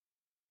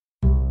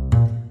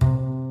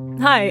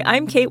Hi,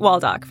 I'm Kate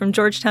Waldock from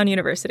Georgetown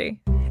University.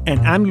 And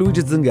I'm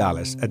Luigi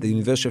Zingales at the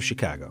University of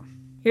Chicago.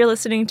 You're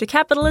listening to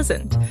Capital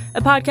Isn't,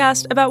 a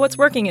podcast about what's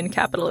working in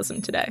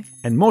capitalism today.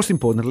 And most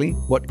importantly,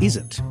 what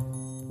isn't.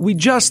 We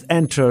just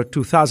entered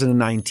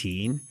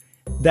 2019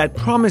 that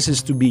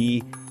promises to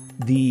be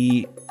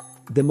the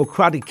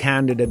Democratic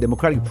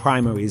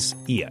primaries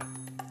year.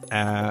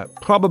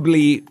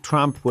 Probably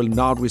Trump will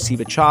not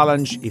receive a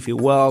challenge. If he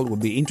will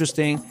be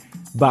interesting.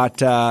 But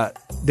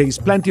there is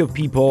plenty of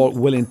people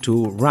willing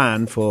to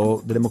run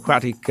for the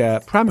Democratic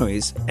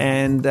primaries.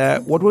 And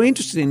what we're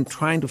interested in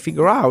trying to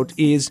figure out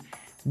is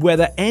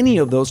whether any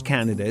of those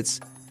candidates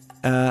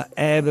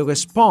have a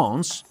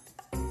response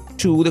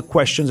to the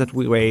questions that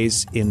we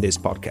raise in this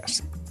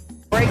podcast.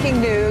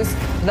 Breaking news,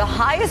 the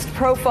highest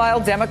profile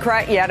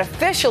Democrat yet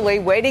officially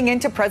wading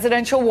into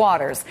presidential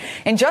waters.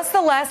 In just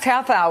the last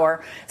half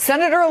hour,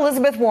 Senator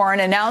Elizabeth Warren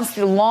announced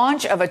the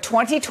launch of a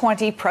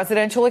 2020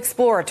 Presidential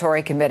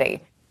Exploratory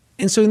Committee.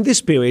 And so in this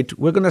spirit,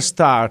 we're going to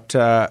start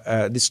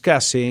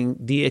discussing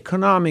the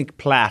economic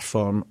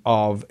platform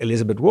of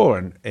Elizabeth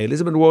Warren.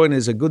 Elizabeth Warren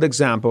is a good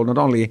example, not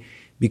only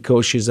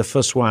because she's the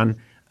first one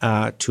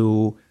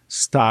to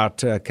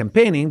start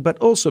campaigning, but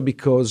also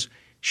because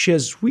she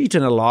has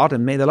written a lot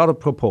and made a lot of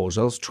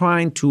proposals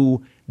trying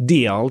to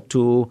deal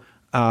to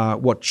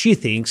what she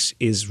thinks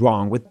is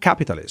wrong with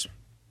capitalism.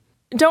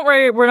 Don't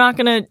worry, we're not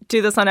going to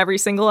do this on every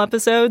single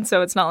episode,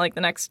 so it's not like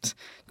the next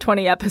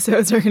 20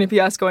 episodes are going to be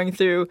us going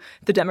through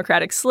the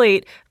Democratic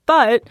slate.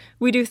 But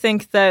we do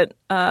think that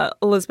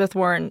Elizabeth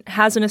Warren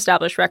has an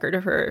established record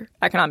of her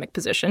economic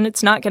position.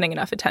 It's not getting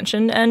enough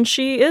attention, and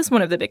she is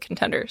one of the big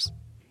contenders.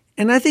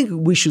 And I think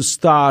we should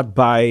start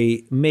by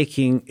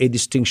making a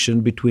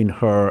distinction between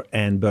her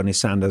and Bernie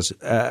Sanders.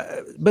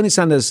 Bernie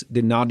Sanders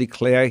did not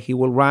declare he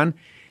will run.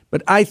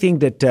 But I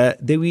think that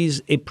there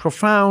is a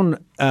profound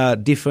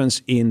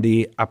difference in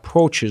the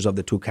approaches of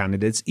the two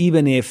candidates,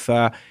 even if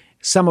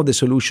some of the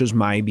solutions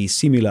might be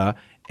similar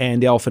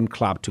and they often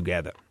club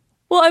together.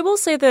 Well, I will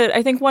say that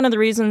I think one of the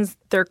reasons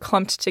they're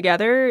clumped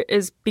together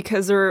is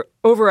because their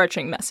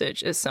overarching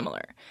message is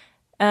similar.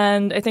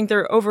 And I think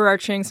their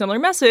overarching similar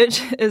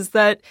message is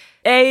that,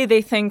 A,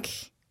 they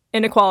think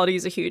inequality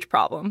is a huge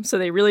problem, so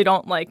they really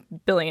don't like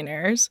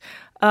billionaires.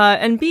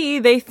 And B,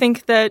 they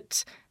think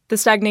that the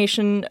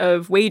stagnation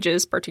of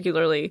wages,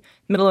 particularly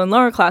middle and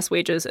lower class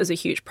wages, is a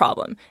huge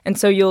problem. And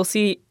so you'll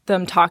see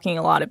them talking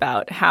a lot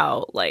about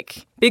how,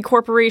 like, big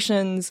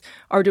corporations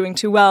are doing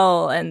too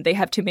well and they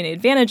have too many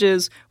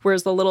advantages,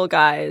 whereas the little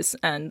guys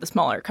and the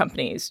smaller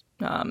companies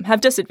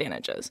have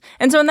disadvantages.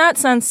 And so in that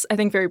sense, I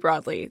think very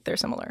broadly, they're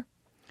similar.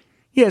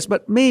 Yes,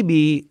 but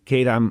maybe,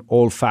 Kate, I'm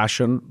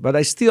old-fashioned, but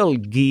I still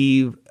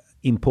give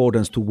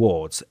importance to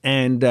words.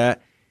 And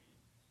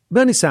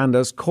Bernie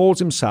Sanders calls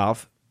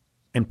himself,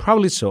 and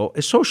probably so,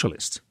 a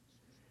socialist,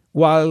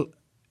 while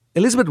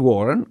Elizabeth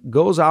Warren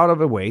goes out of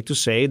her way to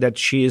say that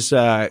she is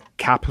a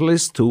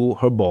capitalist to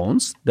her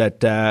bones,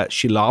 that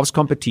she loves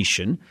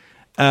competition.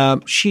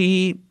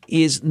 She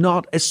is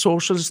not a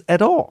socialist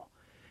at all.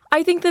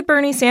 I think that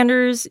Bernie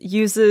Sanders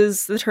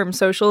uses the term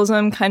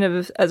socialism kind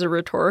of as a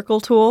rhetorical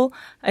tool.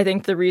 I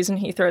think the reason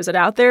he throws it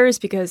out there is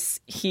because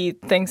he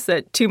thinks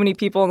that too many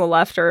people on the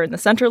left are in the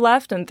center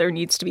left and there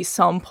needs to be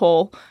some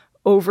pull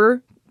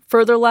over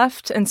further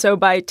left. And so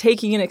by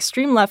taking an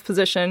extreme left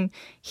position,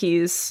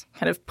 he's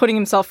kind of putting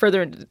himself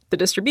further into the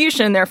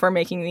distribution, therefore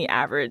making the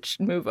average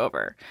move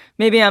over.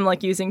 Maybe I'm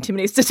like using too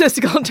many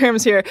statistical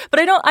terms here,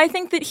 but I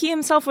think that he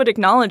himself would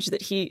acknowledge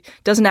that he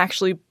doesn't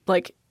actually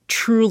like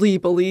truly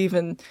believe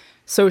in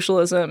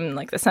socialism in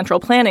like the central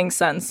planning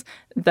sense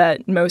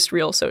that most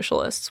real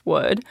socialists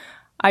would.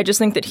 I just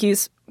think that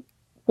he's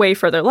way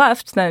further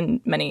left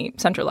than many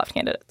center-left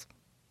candidates.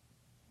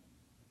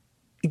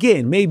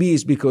 Again, maybe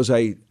it's because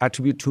I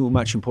attribute too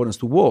much importance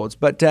to words,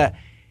 but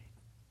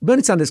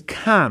Bernie Sanders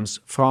comes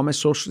from a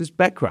socialist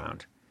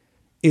background.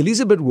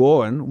 Elizabeth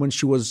Warren, when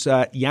she was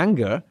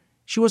younger,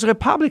 she was a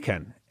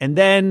Republican. And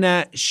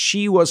then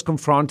she was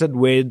confronted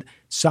with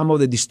some of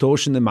the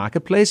distortion in the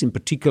marketplace, in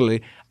particular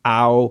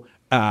how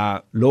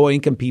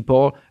low-income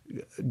people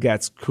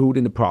get screwed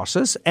in the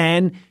process.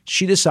 And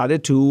she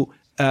decided to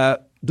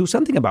do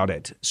something about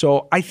it.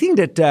 So I think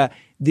that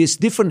this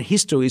different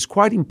history is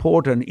quite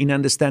important in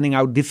understanding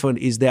how different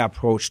is their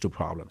approach to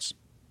problems.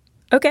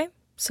 Okay,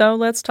 so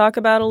let's talk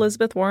about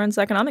Elizabeth Warren's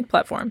economic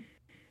platform.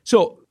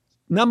 So,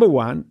 number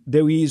one,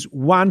 there is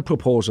one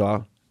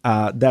proposal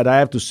that I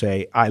have to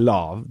say I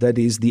love, that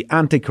is the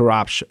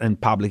Anti-Corruption and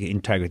Public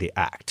Integrity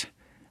Act.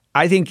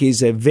 I think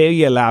is a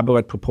very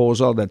elaborate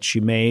proposal that she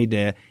made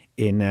at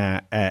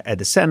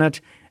the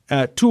Senate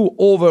to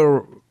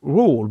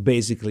overrule,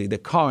 basically, the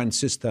current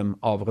system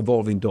of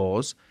revolving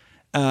doors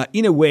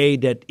in a way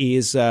that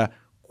is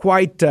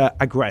quite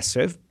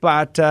aggressive,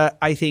 but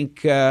I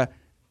think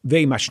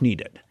very much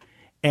needed.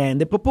 And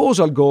the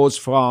proposal goes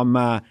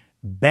from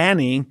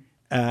banning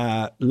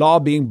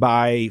lobbying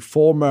by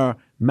former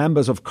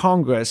members of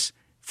Congress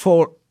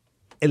for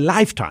a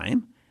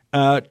lifetime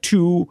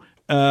to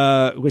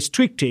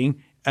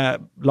restricting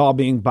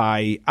lobbying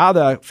by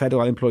other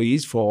federal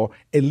employees for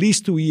at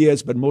least 2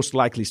 years, but most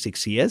likely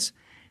 6 years,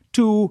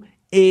 to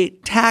a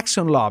tax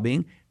on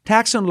lobbying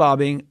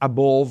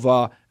above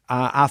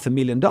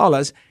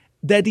 $500,000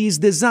 that is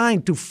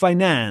designed to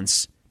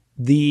finance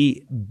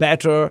the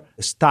better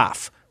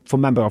staff for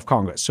member of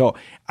Congress. So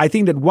I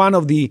think that one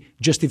of the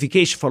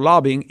justification for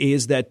lobbying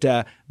is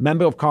that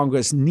member of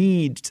Congress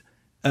need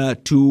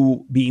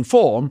to be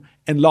informed,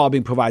 and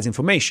lobbying provides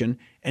information.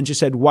 And she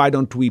said, why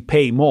don't we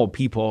pay more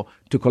people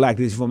to collect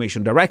this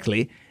information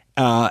directly?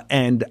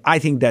 And I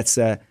think that's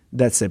a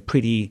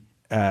pretty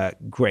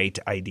great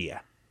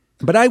idea.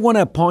 But I want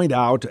to point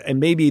out,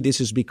 and maybe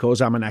this is because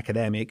I'm an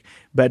academic,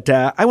 but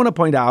I want to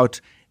point out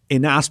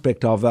an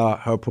aspect of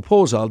her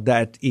proposal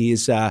that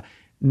is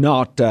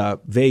not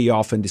very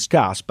often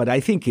discussed, but I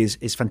think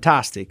is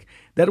fantastic,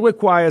 that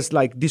requires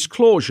like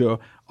disclosure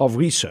of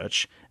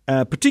research,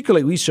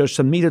 particularly research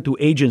submitted to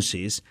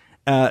agencies.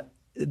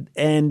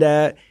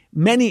 And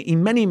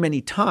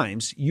many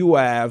times you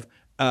have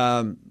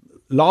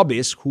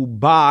lobbyists who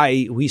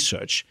buy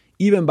research,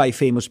 even by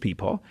famous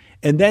people,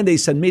 and then they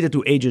submit it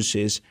to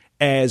agencies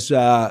as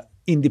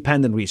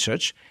independent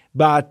research.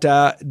 But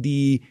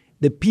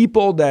the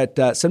people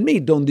that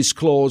submit don't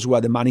disclose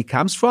where the money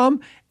comes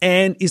from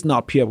and is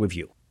not peer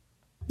review.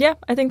 Yeah,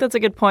 I think that's a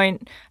good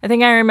point. I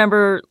think I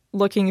remember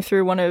looking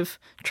through one of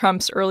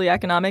Trump's early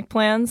economic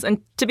plans.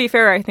 And to be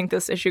fair, I think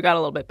this issue got a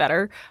little bit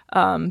better.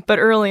 But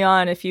early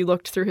on, if you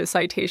looked through his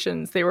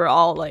citations, they were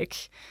all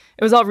like,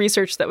 it was all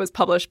research that was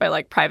published by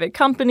like private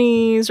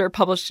companies or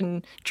published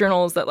in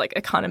journals that like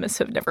economists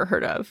have never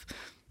heard of.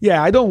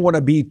 Yeah, I don't want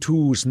to be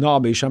too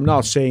snobbish. I'm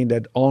not saying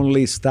that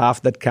only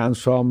stuff that comes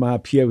from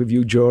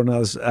peer-reviewed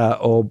journals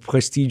or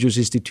prestigious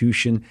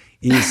institution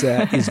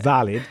is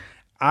valid.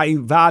 I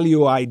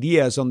value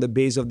ideas on the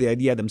basis of the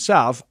idea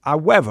themselves.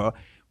 However,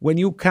 when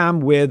you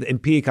come with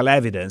empirical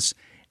evidence,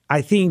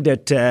 I think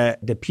that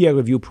the peer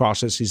review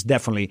process is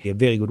definitely a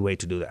very good way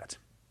to do that.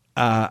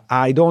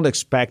 I don't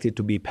expect it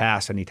to be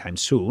passed anytime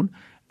soon,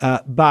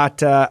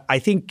 but I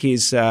think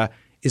is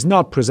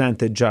not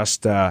presented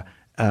just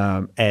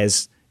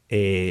as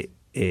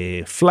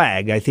a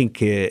flag. I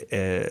think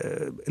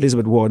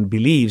Elizabeth Warren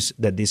believes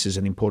that this is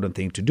an important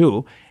thing to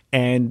do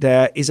and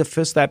is a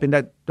first step in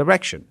that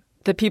direction.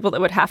 The people that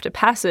would have to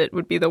pass it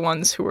would be the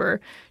ones who were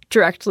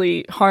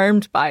directly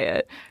harmed by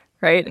it,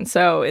 right? And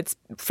so it's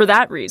for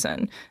that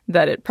reason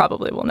that it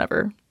probably will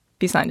never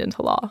be signed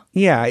into law.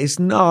 Yeah, it's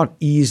not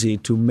easy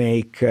to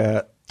make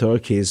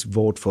turkeys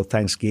vote for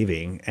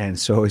Thanksgiving. And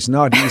so it's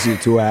not easy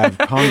to have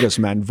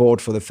congressmen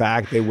vote for the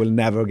fact they will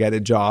never get a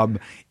job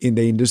in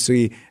the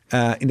industry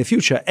in the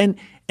future. And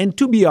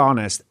to be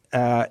honest,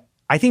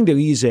 I think there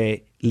is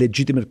a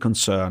legitimate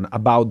concern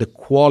about the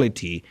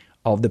quality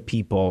of the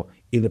people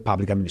in the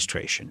public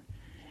administration.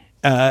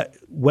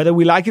 Whether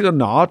we like it or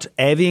not,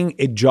 having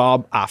a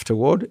job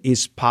afterward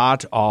is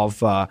part of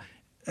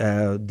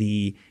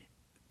the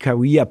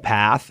career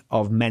path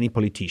of many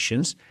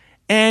politicians,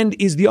 and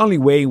is the only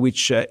way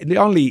the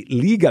only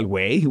legal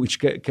way in which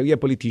career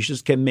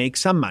politicians can make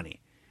some money.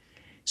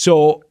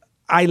 So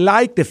I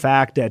like the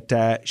fact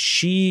that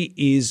she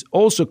is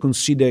also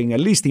considering, at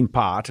least in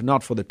part,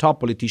 not for the top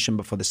politician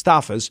but for the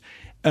staffers,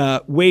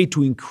 way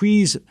to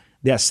increase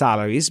their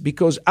salaries,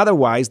 because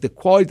otherwise the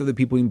quality of the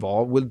people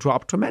involved will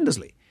drop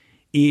tremendously.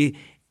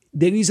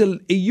 There is a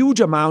huge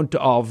amount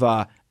of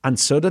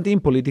uncertainty in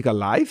political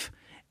life,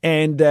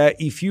 and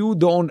if you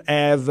don't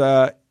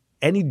have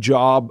any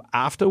job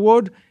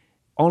afterward,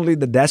 only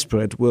the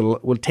desperate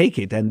will take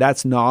it, and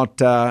that's not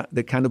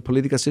the kind of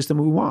political system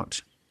we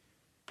want.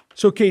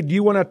 So, Kate, do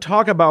you want to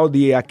talk about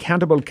the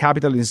Accountable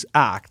Capitalism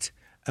Act?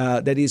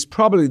 That is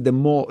probably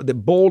the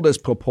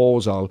boldest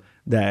proposal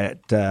that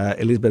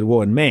Elizabeth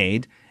Warren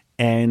made,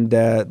 and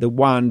the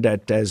one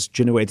that has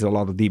generated a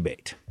lot of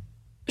debate.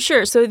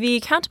 Sure. So the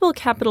Accountable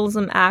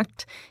Capitalism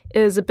Act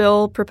is a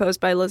bill proposed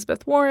by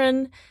Elizabeth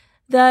Warren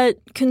that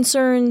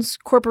concerns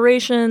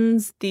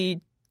corporations, the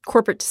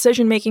corporate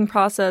decision-making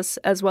process,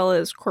 as well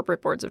as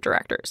corporate boards of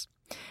directors.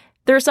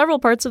 There are several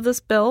parts of this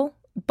bill,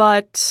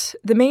 but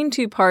the main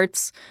two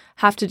parts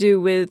have to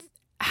do with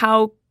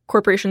how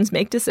corporations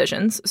make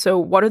decisions. So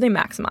what are they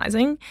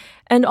maximizing?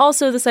 And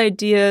also this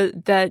idea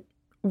that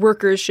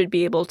workers should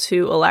be able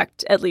to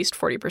elect at least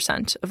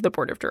 40% of the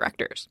board of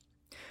directors.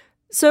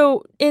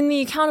 So in the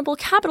Accountable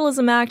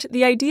Capitalism Act,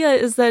 the idea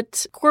is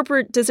that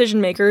corporate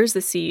decision makers, the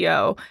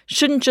CEO,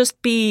 shouldn't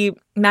just be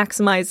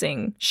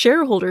maximizing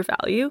shareholder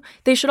value.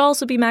 They should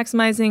also be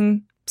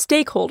maximizing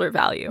stakeholder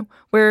value,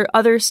 where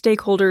other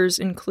stakeholders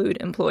include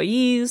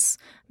employees,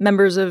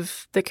 members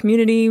of the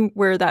community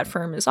where that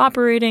firm is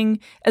operating,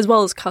 as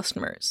well as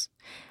customers.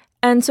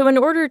 And so in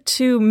order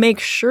to make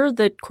sure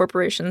that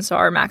corporations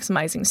are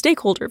maximizing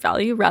stakeholder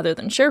value rather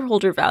than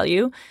shareholder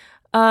value,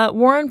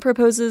 Warren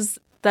proposes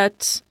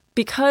that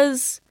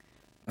because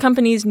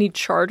companies need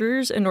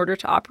charters in order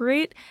to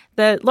operate,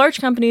 that large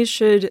companies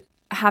should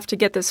have to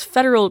get this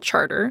federal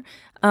charter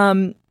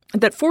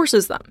that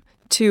forces them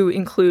to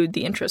include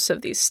the interests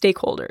of these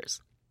stakeholders.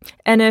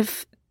 And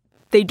if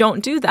they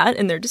don't do that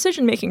in their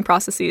decision-making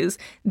processes,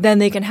 then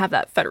they can have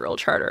that federal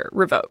charter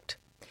revoked.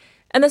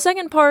 And the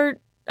second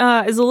part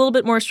is a little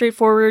bit more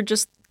straightforward,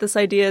 just this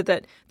idea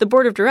that the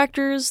board of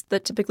directors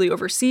that typically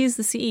oversees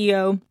the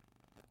CEO,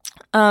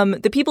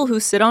 the people who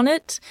sit on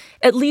it,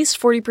 at least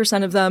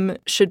 40% of them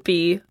should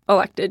be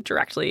elected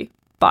directly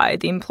by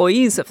the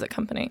employees of the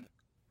company.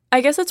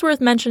 I guess it's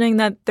worth mentioning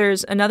that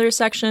there's another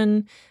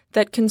section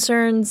that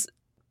concerns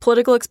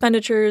political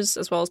expenditures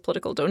as well as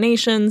political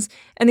donations.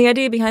 And the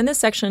idea behind this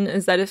section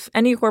is that if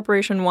any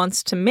corporation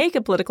wants to make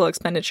a political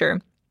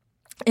expenditure,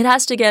 it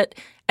has to get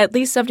at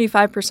least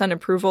 75%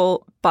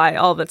 approval by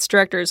all of its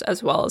directors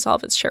as well as all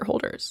of its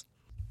shareholders.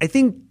 I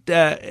think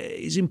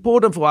it's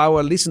important for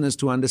our listeners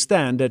to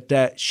understand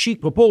that she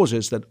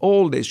proposes that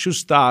all this should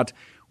start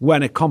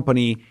when a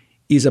company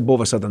is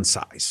above a certain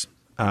size.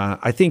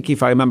 I think,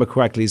 if I remember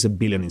correctly, it's $1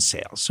 billion in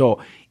sales.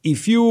 So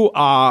if you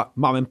are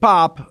mom and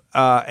pop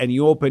and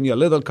you open your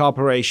little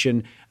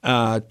corporation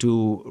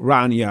to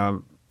run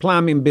your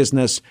plumbing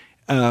business,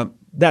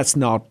 that's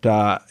not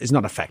is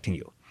not affecting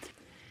you.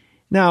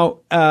 Now,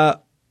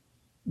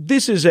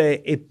 this is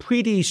a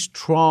pretty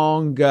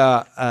strong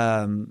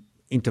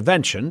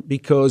intervention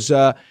because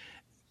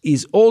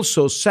is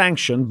also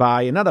sanctioned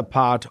by another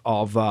part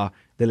of the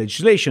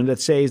legislation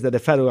that says that the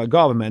federal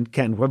government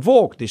can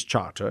revoke this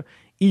charter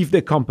if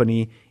the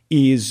company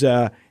is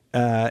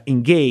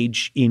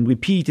engaged in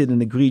repeated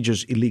and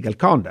egregious illegal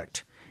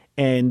conduct.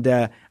 And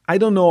I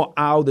don't know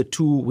how the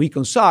two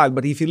reconcile,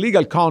 but if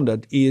illegal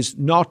conduct is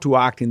not to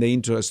act in the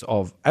interest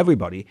of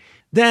everybody,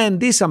 then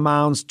this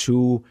amounts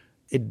to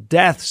a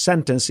death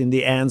sentence in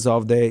the hands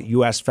of the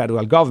U.S.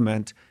 federal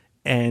government,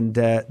 and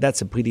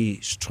that's a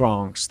pretty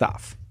strong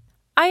stuff.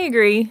 I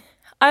agree.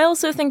 I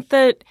also think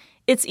that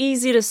it's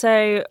easy to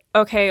say,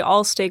 okay,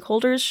 all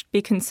stakeholders should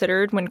be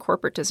considered when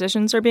corporate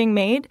decisions are being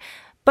made.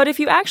 But if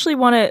you actually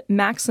want to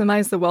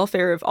maximize the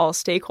welfare of all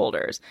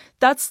stakeholders,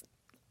 that's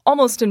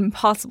almost an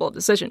impossible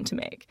decision to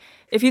make.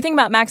 If you think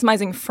about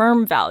maximizing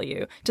firm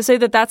value, to say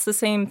that that's the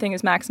same thing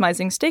as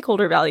maximizing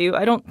stakeholder value,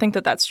 I don't think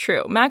that that's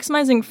true.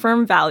 Maximizing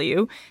firm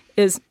value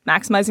is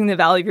maximizing the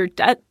value of your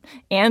debt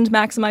and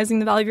maximizing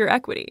the value of your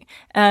equity.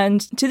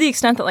 And to the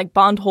extent that like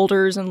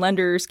bondholders and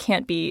lenders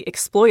can't be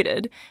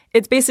exploited,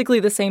 it's basically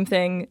the same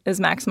thing as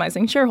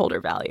maximizing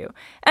shareholder value.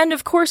 And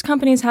of course,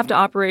 companies have to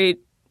operate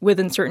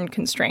within certain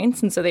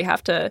constraints. And so they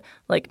have to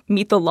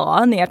meet the law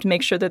and they have to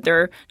make sure that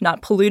they're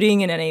not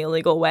polluting in any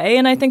illegal way.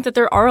 And I think that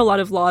there are a lot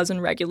of laws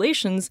and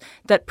regulations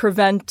that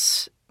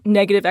prevent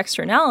negative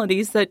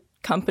externalities that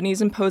companies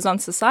impose on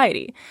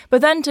society. But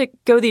then to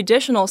go the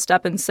additional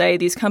step and say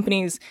these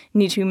companies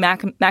need to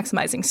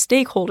maximizing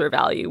stakeholder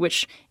value,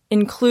 which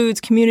includes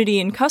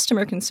community and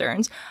customer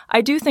concerns,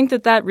 I do think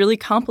that that really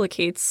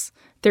complicates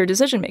their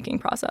decision-making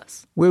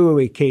process.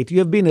 Wait, Kate. You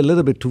have been a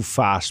little bit too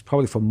fast,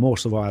 probably for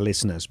most of our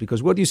listeners,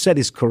 because what you said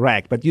is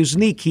correct, but you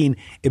sneak in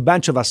a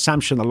bunch of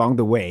assumptions along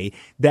the way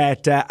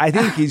that I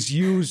think is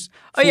used...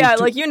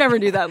 you never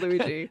do that,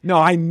 Luigi. No,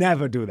 I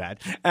never do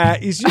that.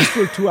 It's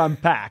useful to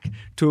unpack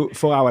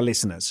for our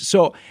listeners.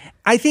 So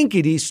I think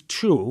it is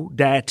true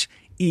that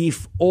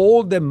if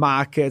all the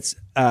markets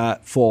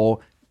for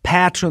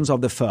patrons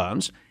of the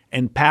firms,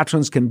 and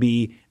patrons can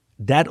be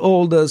debt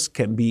holders,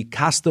 can be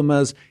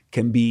customers,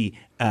 can be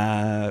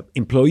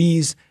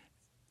employees.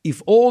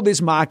 If all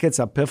these markets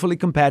are perfectly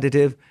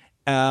competitive,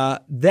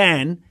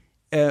 then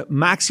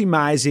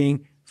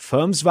maximizing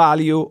firms'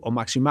 value or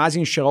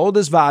maximizing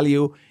shareholders'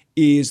 value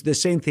is the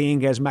same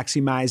thing as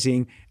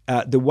maximizing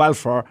the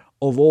welfare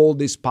of all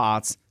these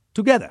parts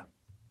together.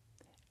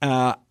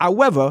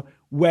 However,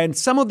 when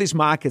some of these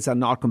markets are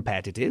not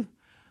competitive,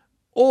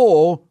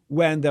 or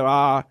when there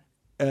are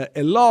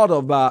a lot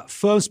of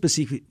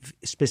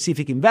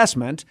firm-specific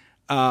investment,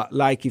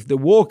 like if the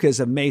workers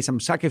have made some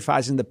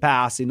sacrifice in the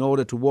past in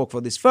order to work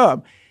for this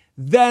firm,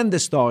 then the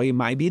story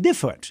might be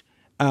different.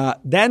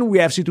 Then we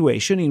have a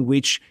situation in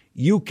which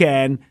you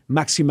can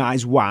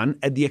maximize one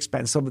at the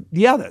expense of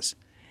the others.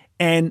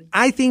 And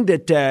I think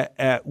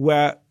that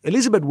where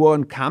Elizabeth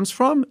Warren comes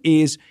from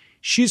is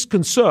she's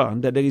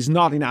concerned that there is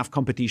not enough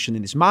competition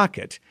in this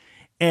market.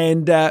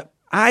 And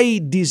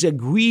I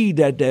disagree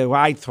that the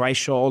right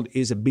threshold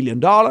is $1 billion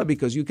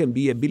because you can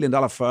be a $1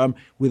 billion firm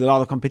with a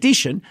lot of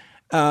competition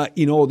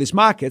in all these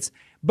markets.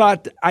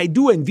 But I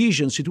do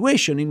envision a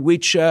situation in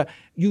which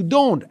you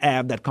don't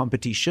have that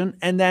competition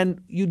and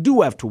then you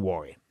do have to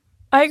worry.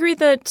 I agree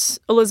that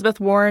Elizabeth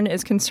Warren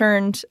is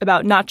concerned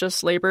about not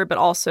just labor, but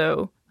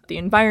also the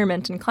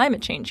environment and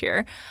climate change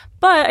here.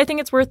 But I think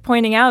it's worth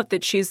pointing out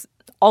that she's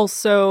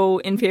also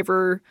in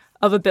favor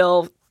of a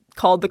bill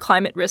called the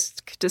Climate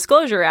Risk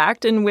Disclosure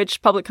Act, in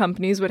which public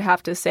companies would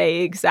have to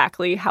say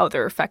exactly how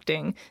they're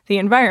affecting the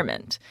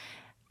environment.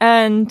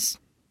 And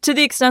to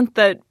the extent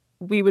that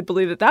we would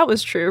believe that that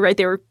was true, right,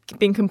 they were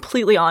being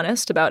completely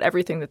honest about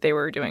everything that they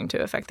were doing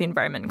to affect the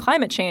environment and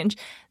climate change,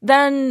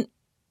 then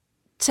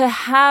to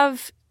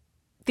have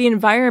the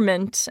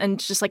environment and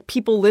just like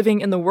people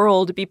living in the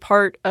world to be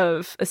part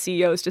of a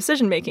CEO's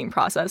decision-making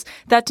process.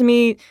 That to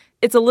me,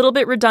 it's a little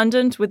bit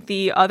redundant with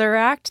the other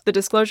act, the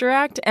Disclosure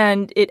Act,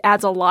 and it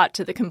adds a lot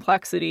to the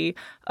complexity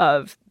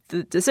of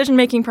the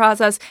decision-making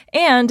process.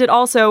 And it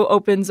also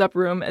opens up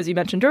room, as you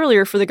mentioned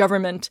earlier, for the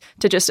government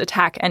to just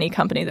attack any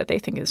company that they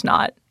think is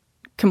not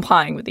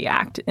complying with the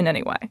act in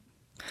any way.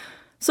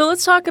 So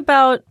let's talk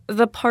about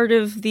the part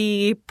of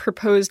the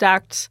proposed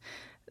act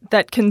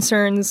that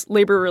concerns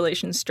labor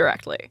relations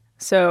directly.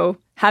 So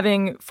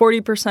having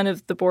 40%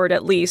 of the board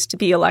at least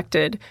be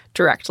elected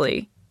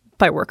directly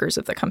by workers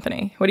of the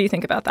company. What do you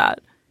think about that?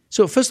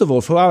 So first of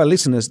all, for our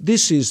listeners,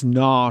 this is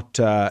not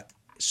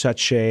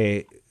such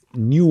a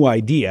new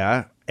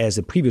idea as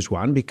the previous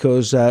one,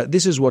 because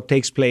this is what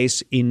takes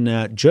place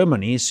in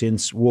Germany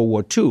since World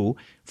War II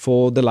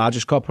for the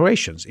largest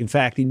corporations. In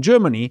fact, in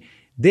Germany,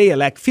 they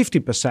elect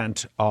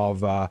 50%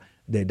 of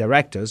the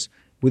directors,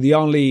 with the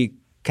only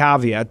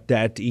caveat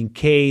that in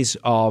case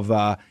of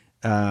a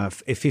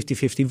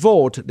 50-50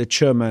 vote, the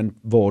chairman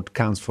vote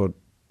counts for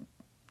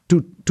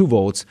two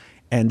votes,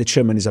 and the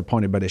chairman is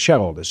appointed by the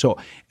shareholders. So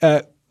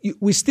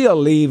we still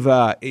leave,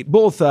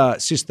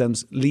 both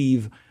systems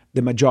leave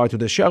the majority of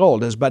the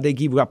shareholders, but they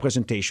give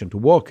representation to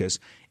workers.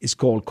 It's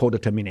called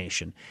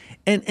co-determination.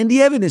 And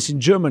the evidence in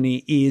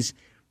Germany is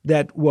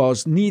that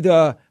was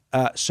neither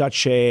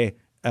such a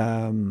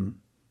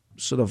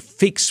sort of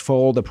fix for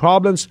all the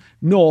problems,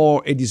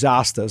 nor a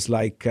disaster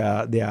like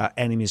their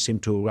enemies seem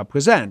to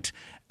represent.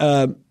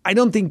 I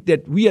don't think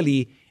that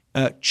really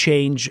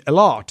change a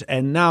lot.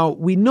 And now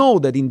we know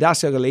that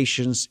industrial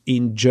relations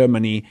in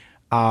Germany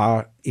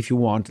are, if you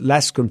want,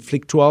 less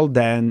conflictual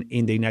than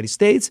in the United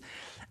States.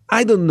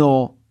 I don't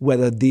know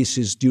whether this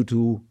is due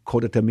to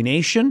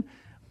co-determination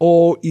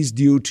or is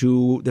due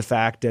to the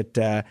fact that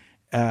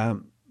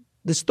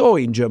the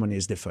story in Germany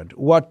is different.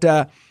 What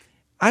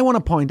I want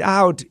to point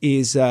out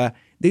is there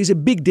is a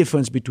big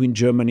difference between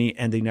Germany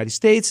and the United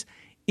States.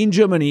 In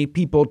Germany,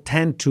 people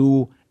tend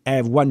to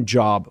have one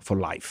job for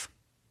life.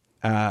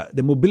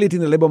 The mobility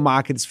in the labor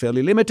market is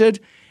fairly limited.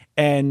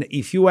 And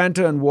if you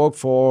enter and work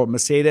for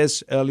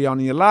Mercedes early on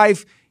in your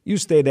life, you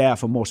stay there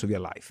for most of your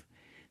life.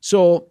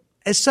 So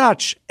as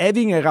such,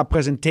 having a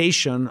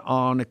representation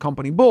on a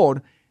company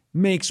board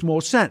makes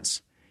more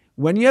sense.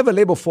 When you have a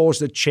labor force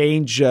that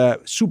change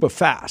super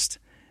fast,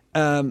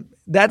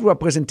 that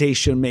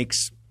representation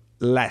makes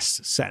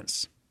less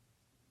sense.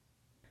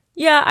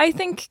 Yeah, I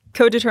think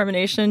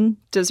co-determination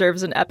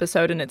deserves an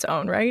episode in its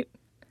own right.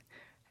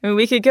 I mean,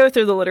 we could go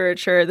through the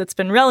literature that's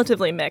been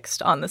relatively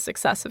mixed on the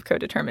success of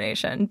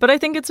co-determination, but I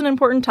think it's an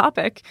important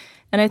topic.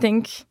 And I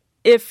think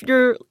if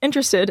you're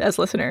interested as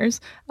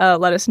listeners,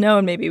 let us know,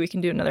 and maybe we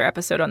can do another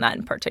episode on that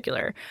in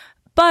particular.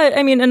 But,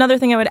 I mean, another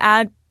thing I would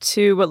add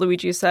to what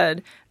Luigi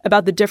said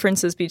about the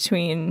differences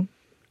between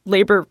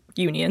labor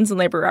unions and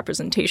labor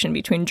representation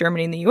between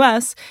Germany and the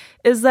U.S.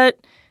 is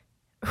that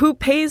who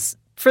pays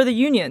for the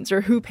unions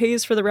or who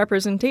pays for the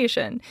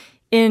representation?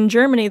 In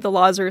Germany, the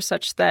laws are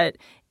such that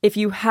if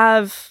you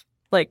have,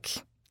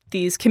 like,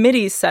 these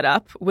committees set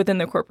up within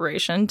the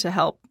corporation to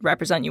help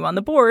represent you on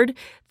the board,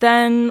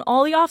 then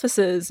all the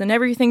offices and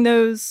everything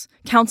those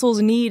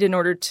councils need in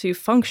order to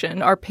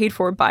function are paid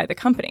for by the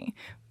company.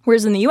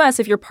 Whereas in the U.S.,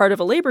 if you're part of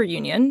a labor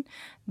union,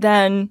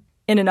 then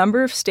in a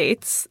number of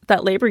states,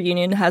 that labor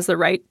union has the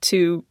right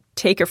to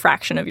take a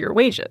fraction of your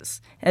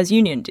wages as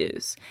union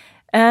dues.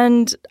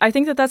 And I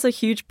think that that's a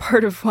huge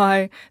part of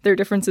why there are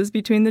differences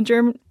between the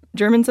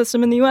German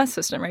system and the U.S.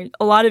 system, right?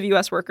 A lot of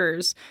U.S.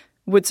 workers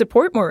would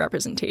support more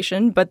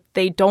representation, but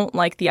they don't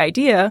like the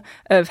idea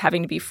of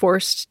having to be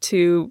forced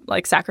to,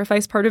 like,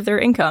 sacrifice part of their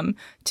income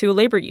to a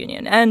labor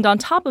union. And on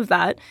top of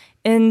that,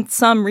 in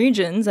some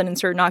regions and in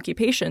certain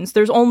occupations,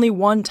 there's only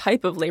one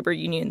type of labor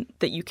union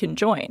that you can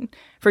join.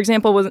 For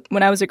example,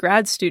 when I was a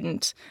grad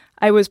student,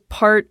 I was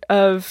part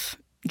of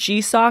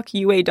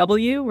GSOC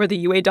UAW, where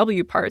the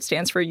UAW part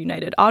stands for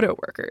United Auto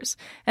Workers.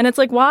 And it's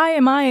like, why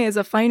am I, as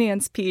a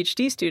finance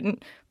PhD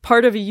student,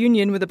 part of a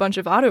union with a bunch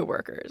of auto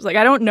workers? Like,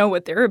 I don't know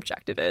what their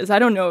objective is. I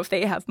don't know if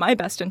they have my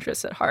best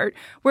interests at heart.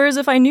 Whereas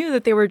if I knew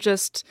that there was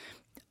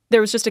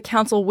just a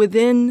council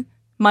within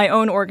my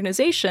own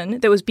organization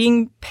that was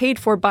being paid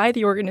for by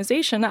the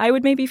organization, I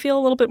would maybe feel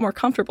a little bit more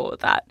comfortable with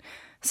that.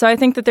 So I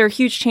think that there are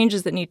huge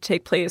changes that need to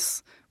take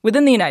place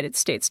within the United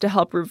States to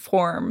help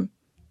reform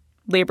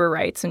labor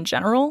rights in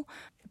general.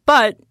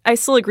 But I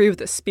still agree with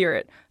the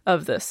spirit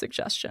of this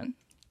suggestion.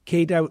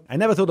 Kate, I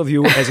never thought of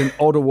you as an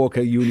auto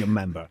worker union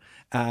member.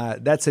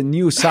 That's a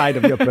new side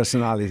of your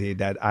personality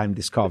that I'm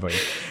discovering.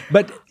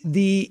 But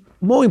the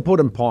more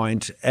important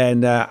point,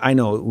 and I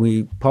know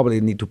we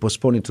probably need to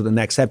postpone it to the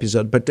next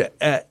episode, but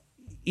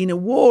in a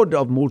world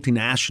of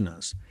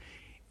multinationals,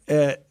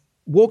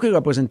 worker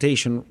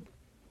representation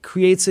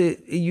creates a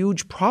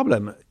huge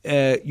problem.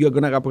 You're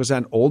going to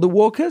represent all the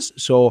workers,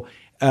 so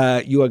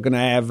you are going to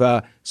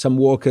have some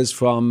workers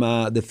from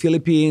the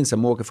Philippines,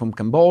 some workers from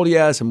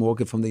Cambodia, some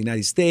workers from the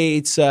United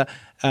States,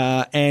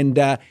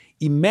 and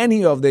in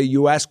many of the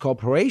U.S.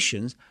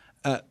 corporations,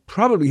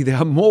 probably there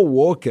are more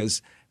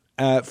workers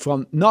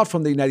not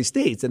from the United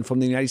States and from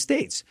the United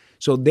States.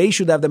 So they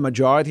should have the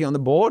majority on the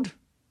board?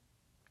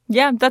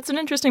 Yeah, that's an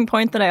interesting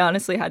point that I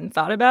honestly hadn't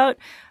thought about.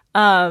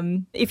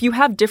 If you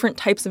have different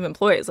types of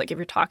employees, like if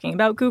you're talking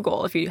about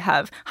Google, if you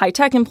have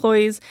high-tech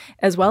employees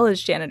as well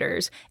as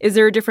janitors, is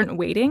there a different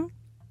weighting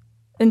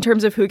in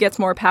terms of who gets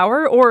more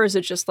power? Or is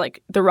it just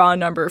like the raw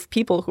number of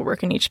people who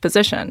work in each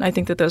position? I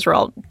think that those are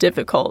all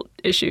difficult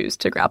issues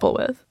to grapple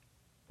with.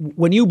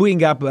 When you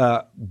bring up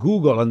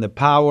Google and the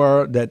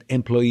power that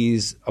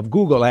employees of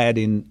Google had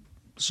in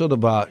sort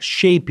of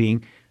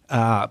shaping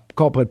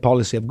corporate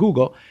policy of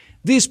Google,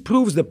 this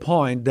proves the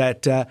point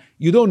that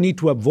you don't need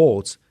to have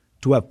votes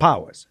to have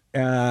powers.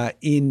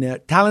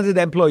 Talented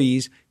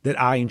employees that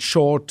are in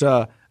short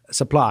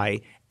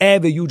supply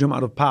have a huge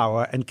amount of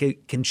power and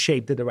can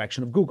shape the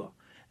direction of Google.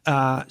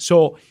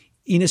 So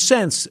in a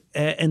sense,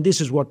 and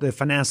this is what the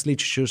finance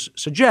literature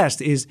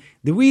suggests, is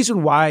the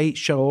reason why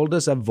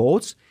shareholders have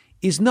votes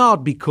is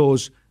not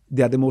because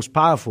they are the most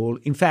powerful.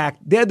 In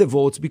fact, they're the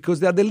votes because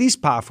they are the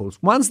least powerful.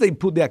 Once they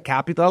put their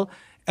capital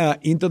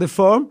into the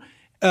firm,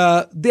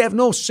 they have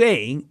no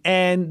saying,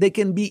 and they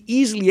can be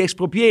easily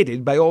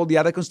expropriated by all the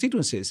other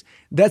constituencies.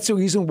 That's the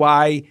reason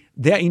why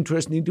their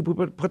interests need to be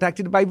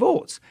protected by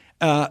votes.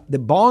 The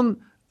bond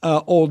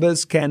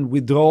holders can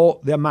withdraw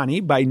their money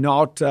by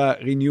not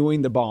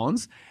renewing the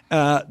bonds.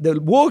 The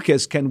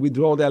workers can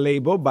withdraw their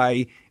labor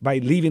by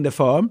leaving the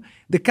firm.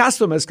 The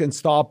customers can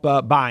stop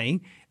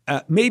buying.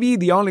 Maybe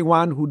the only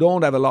one who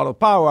don't have a lot of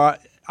power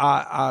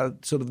are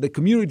sort of the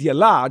community at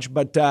large,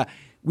 but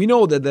we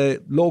know that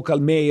the local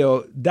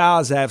mayor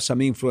does have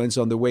some influence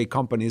on the way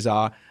companies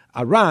are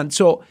run.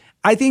 So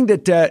I think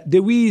that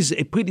there is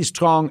a pretty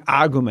strong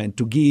argument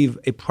to give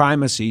a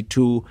primacy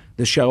to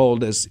the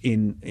shareholders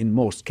in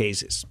most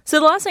cases. So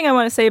the last thing I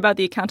want to say about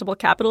the Accountable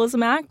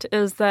Capitalism Act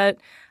is that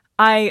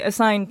I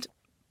assigned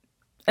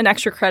an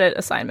extra credit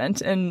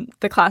assignment in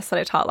the class that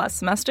I taught last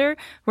semester,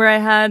 where I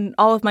had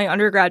all of my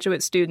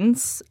undergraduate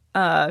students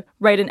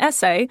write an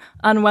essay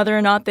on whether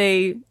or not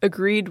they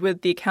agreed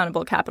with the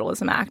Accountable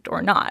Capitalism Act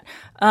or not.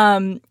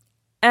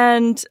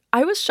 And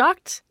I was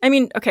shocked. I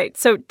mean, okay,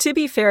 so to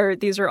be fair,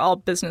 these are all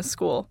business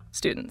school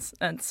students.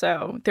 And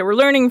so they were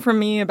learning from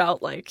me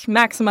about like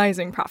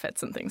maximizing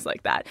profits and things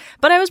like that.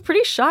 But I was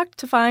pretty shocked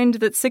to find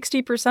that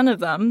 60% of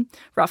them,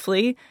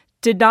 roughly,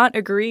 did not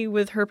agree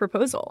with her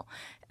proposal.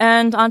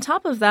 And on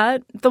top of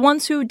that, the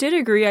ones who did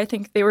agree, I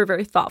think they were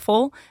very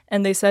thoughtful.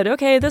 And they said,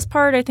 okay, this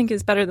part I think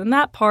is better than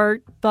that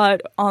part.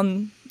 But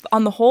on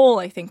the whole,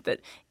 I think that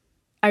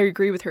I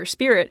agree with her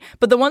spirit.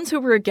 But the ones who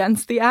were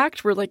against the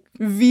act were like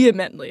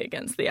vehemently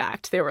against the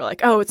act. They were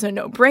like, oh, it's a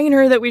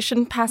no-brainer that we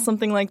shouldn't pass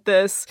something like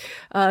this.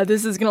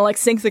 This is going to like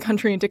sink the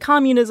country into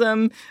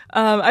communism.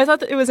 I thought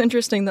that it was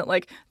interesting that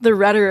like the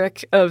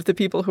rhetoric of the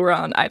people who were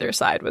on either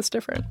side was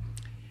different.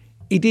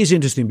 It is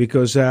interesting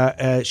because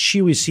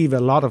she received a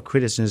lot of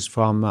criticism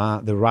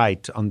from the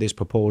right on this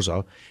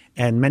proposal.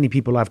 And many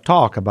people have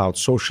talked about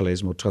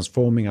socialism or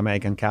transforming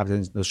American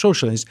capitalism into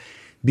socialism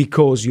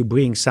because you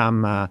bring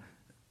some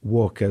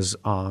workers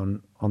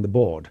on the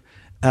board.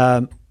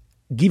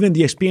 Given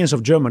the experience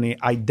of Germany,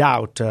 I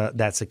doubt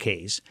that's the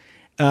case.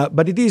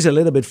 But it is a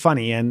little bit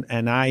funny,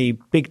 and I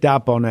picked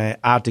up on an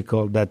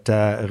article that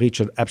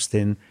Richard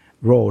Epstein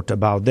wrote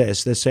about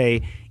this. They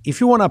say, if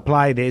you want to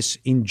apply this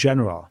in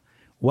general,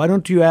 why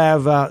don't you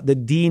have the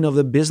dean of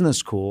the business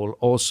school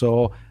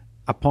also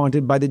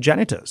appointed by the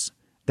janitors?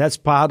 That's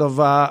part of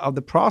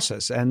the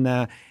process.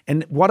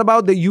 And what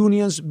about the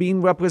unions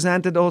being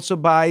represented also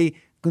by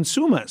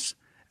consumers?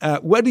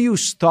 Where do you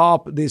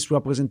stop this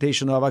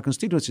representation of our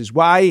constituencies?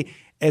 Why,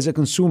 as a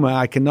consumer,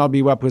 I cannot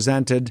be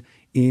represented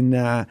in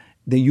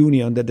the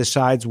union that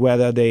decides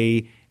whether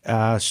they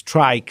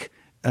strike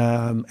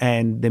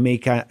and they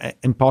make it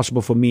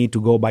impossible for me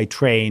to go by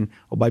train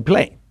or by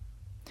plane?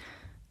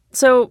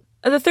 So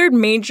the third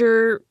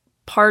major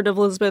part of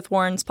Elizabeth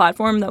Warren's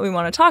platform that we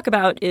want to talk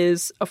about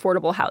is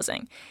affordable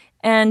housing.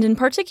 And in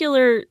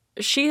particular,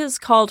 she has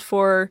called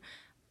for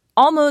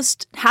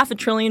almost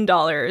 $500 billion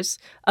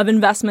of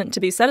investment to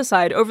be set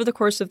aside over the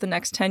course of the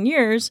next 10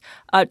 years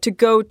to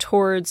go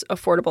towards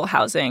affordable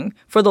housing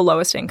for the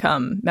lowest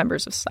income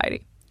members of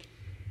society.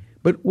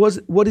 But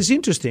what is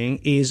interesting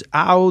is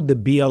how the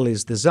bill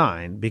is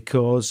designed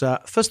because,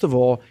 first of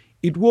all,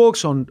 it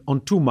works on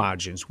two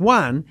margins.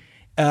 One,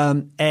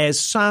 as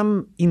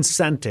some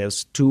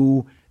incentives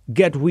to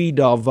get rid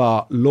of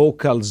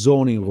local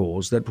zoning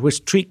rules that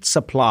restrict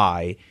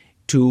supply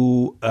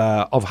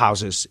of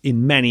houses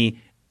in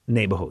many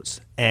neighborhoods.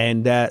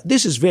 And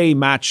this is very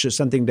much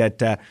something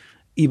that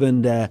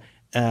even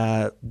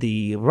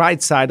the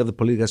right side of the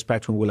political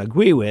spectrum will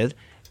agree with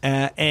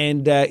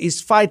and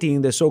is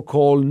fighting the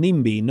so-called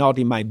NIMBY, not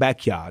in my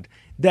backyard,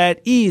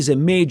 that is a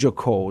major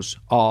cause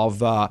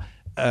of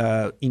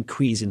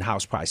increase in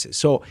house prices.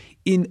 So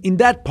in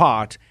that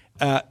part,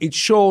 it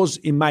shows,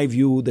 in my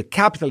view, the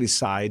capitalist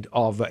side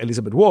of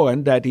Elizabeth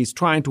Warren that is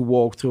trying to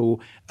walk through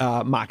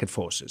market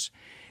forces.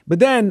 But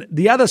then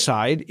the other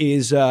side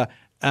is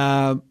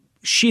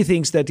she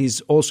thinks that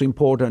it's also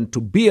important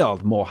to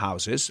build more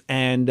houses,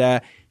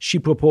 and she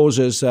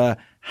proposes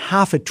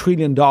 $500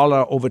 billion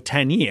over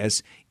 10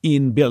 years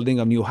in building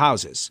of new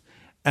houses.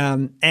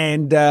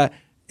 And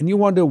you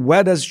wonder,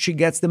 where does she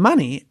get the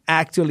money?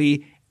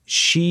 Actually,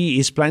 she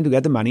is planning to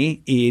get the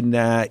money in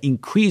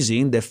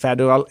increasing the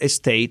federal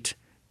estate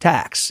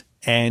tax.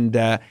 And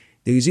there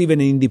is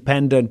even an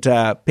independent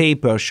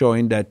paper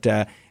showing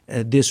that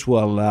this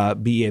will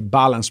be a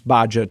balanced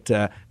budget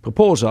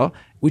proposal,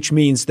 which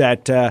means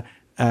that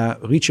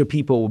richer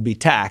people will be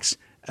taxed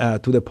to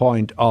the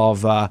point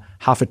of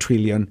 $500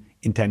 billion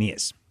in 10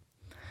 years.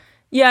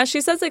 Yeah,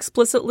 she says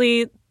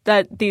explicitly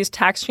that these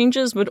tax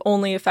changes would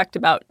only affect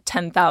about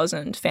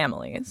 10,000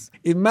 families.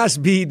 It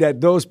must be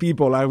that those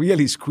people are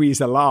really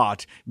squeezed a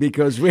lot,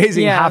 because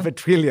raising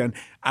 $500 billion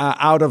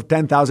out of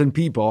 10,000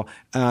 people,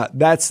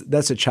 that's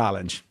a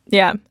challenge.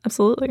 Yeah,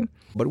 absolutely.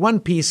 But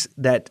one piece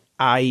that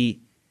I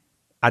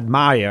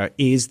admire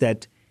is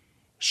that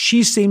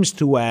she seems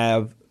to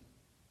have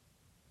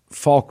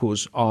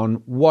focus on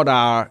what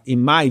are,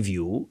 in my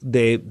view,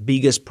 the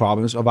biggest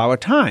problems of our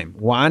time.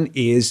 One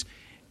is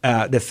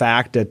the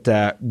fact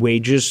that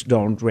wages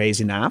don't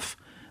raise enough.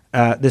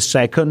 The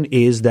second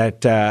is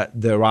that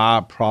there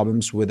are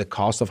problems with the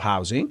cost of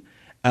housing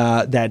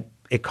that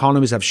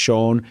economists have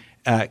shown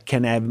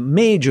can have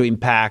major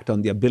impact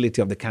on the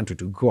ability of the country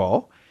to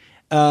grow.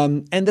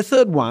 And the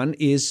third one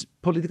is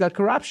political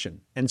corruption.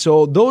 And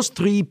so those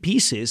three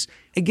pieces,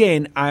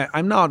 again,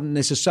 I'm not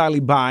necessarily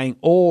buying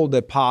all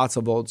the parts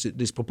of all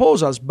these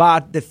proposals,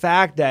 but the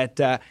fact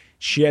that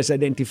she has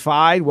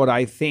identified what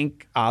I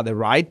think are the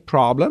right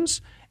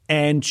problems,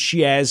 and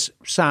she has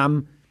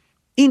some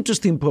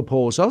interesting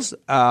proposals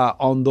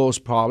on those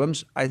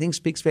problems, I think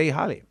speaks very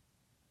highly.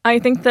 I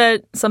think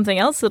that something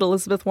else that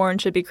Elizabeth Warren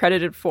should be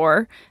credited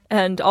for,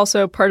 and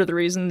also part of the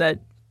reason that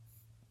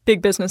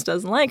big business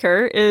doesn't like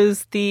her,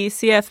 is the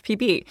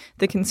CFPB,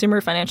 the Consumer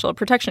Financial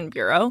Protection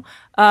Bureau,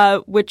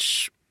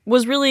 which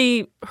was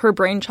really her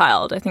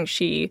brainchild. I think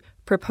she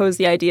proposed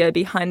the idea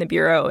behind the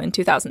Bureau in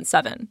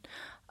 2007.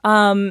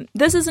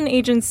 This is an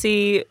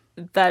agency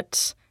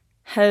that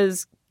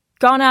has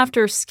gone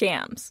after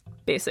scams,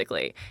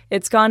 basically.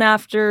 It's gone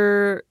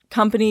after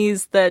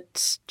companies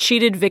that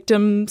cheated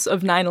victims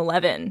of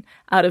 9/11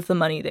 out of the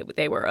money that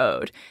they were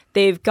owed.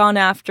 They've gone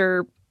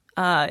after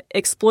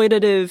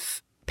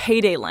exploitative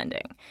payday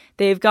lending.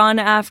 They've gone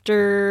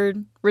after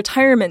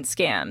retirement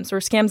scams, or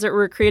scams that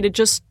were created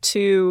just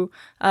to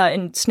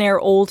ensnare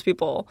old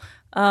people.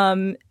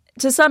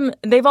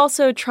 They've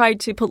also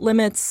tried to put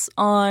limits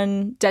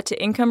on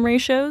debt-to-income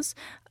ratios,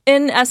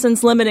 in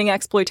essence, limiting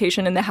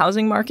exploitation in the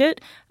housing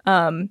market,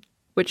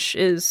 which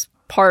is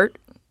part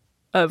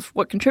of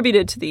what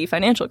contributed to the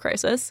financial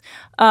crisis.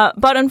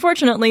 But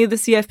unfortunately, the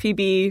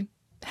CFPB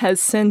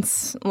has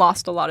since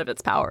lost a lot of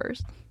its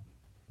powers.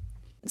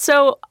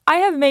 So I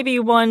have maybe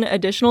one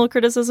additional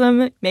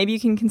criticism. Maybe you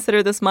can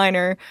consider this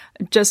minor,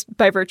 just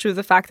by virtue of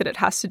the fact that it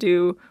has to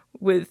do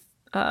with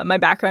my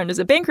background as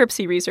a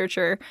bankruptcy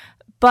researcher.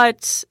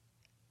 But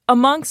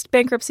amongst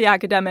bankruptcy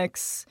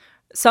academics,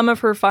 some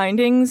of her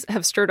findings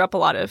have stirred up a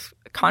lot of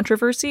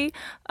controversy,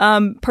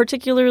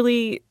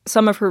 particularly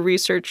some of her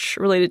research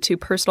related to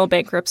personal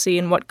bankruptcy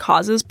and what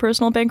causes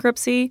personal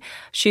bankruptcy.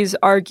 She's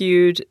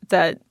argued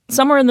that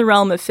somewhere in the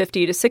realm of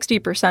 50 to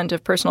 60%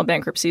 of personal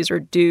bankruptcies are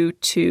due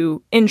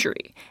to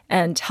injury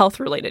and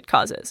health-related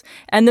causes.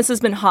 And this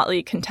has been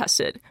hotly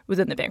contested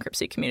within the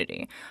bankruptcy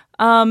community.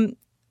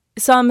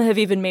 Some have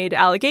even made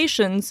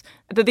allegations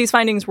that these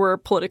findings were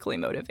politically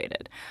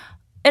motivated.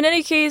 In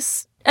any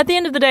case, at the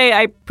end of the day,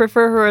 I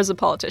prefer her as a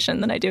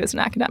politician than I do as an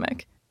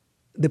academic.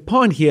 The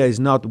point here is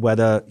not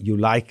whether you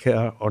like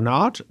her or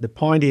not. The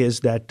point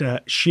is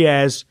that she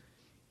has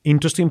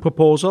interesting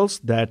proposals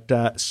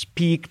that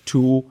speak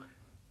to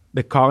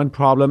the current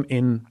problem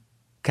in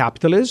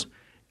capitalism.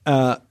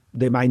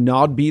 They might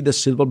not be the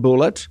silver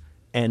bullet,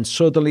 and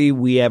certainly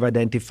we have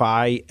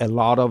identified a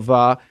lot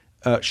of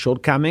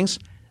shortcomings,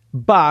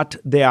 but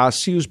there are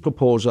serious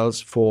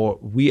proposals for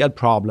real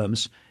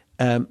problems,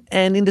 and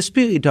in the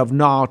spirit of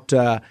not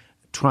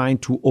trying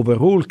to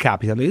overrule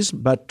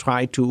capitalism, but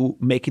try to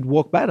make it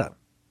work better.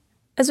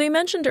 As we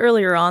mentioned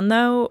earlier on,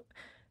 though,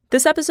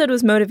 this episode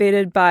was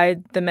motivated by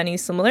the many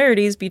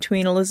similarities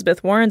between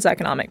Elizabeth Warren's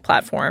economic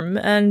platform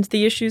and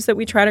the issues that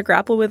we try to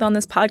grapple with on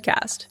this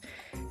podcast.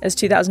 As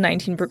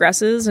 2019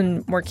 progresses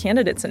and more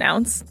candidates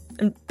announce,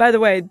 and by the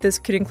way, this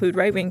could include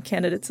right-wing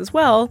candidates as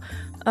well,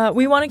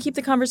 we want to keep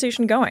the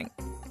conversation going.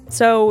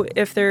 So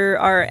if there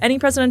are any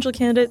presidential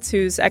candidates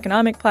whose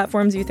economic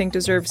platforms you think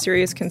deserve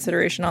serious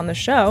consideration on the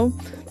show,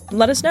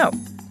 let us know.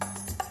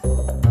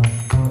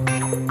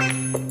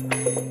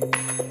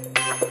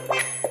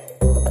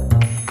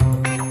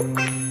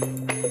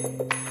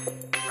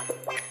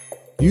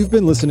 You've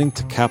been listening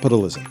to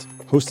Capital Isn't,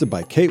 hosted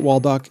by Kate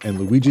Waldock and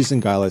Luigi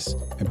Zingailis,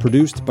 and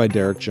produced by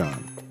Derek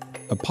John,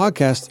 a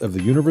podcast of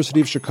the University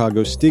of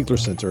Chicago Stiegler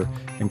Center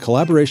in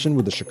collaboration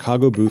with the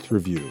Chicago Booth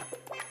Review.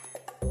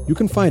 You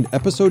can find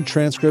episode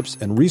transcripts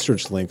and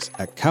research links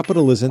at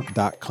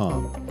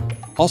capitalism.com.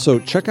 Also,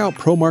 check out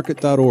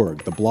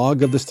promarket.org, the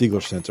blog of the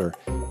Stiegler Center,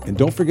 and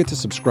don't forget to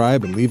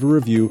subscribe and leave a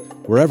review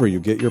wherever you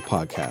get your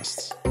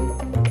podcasts.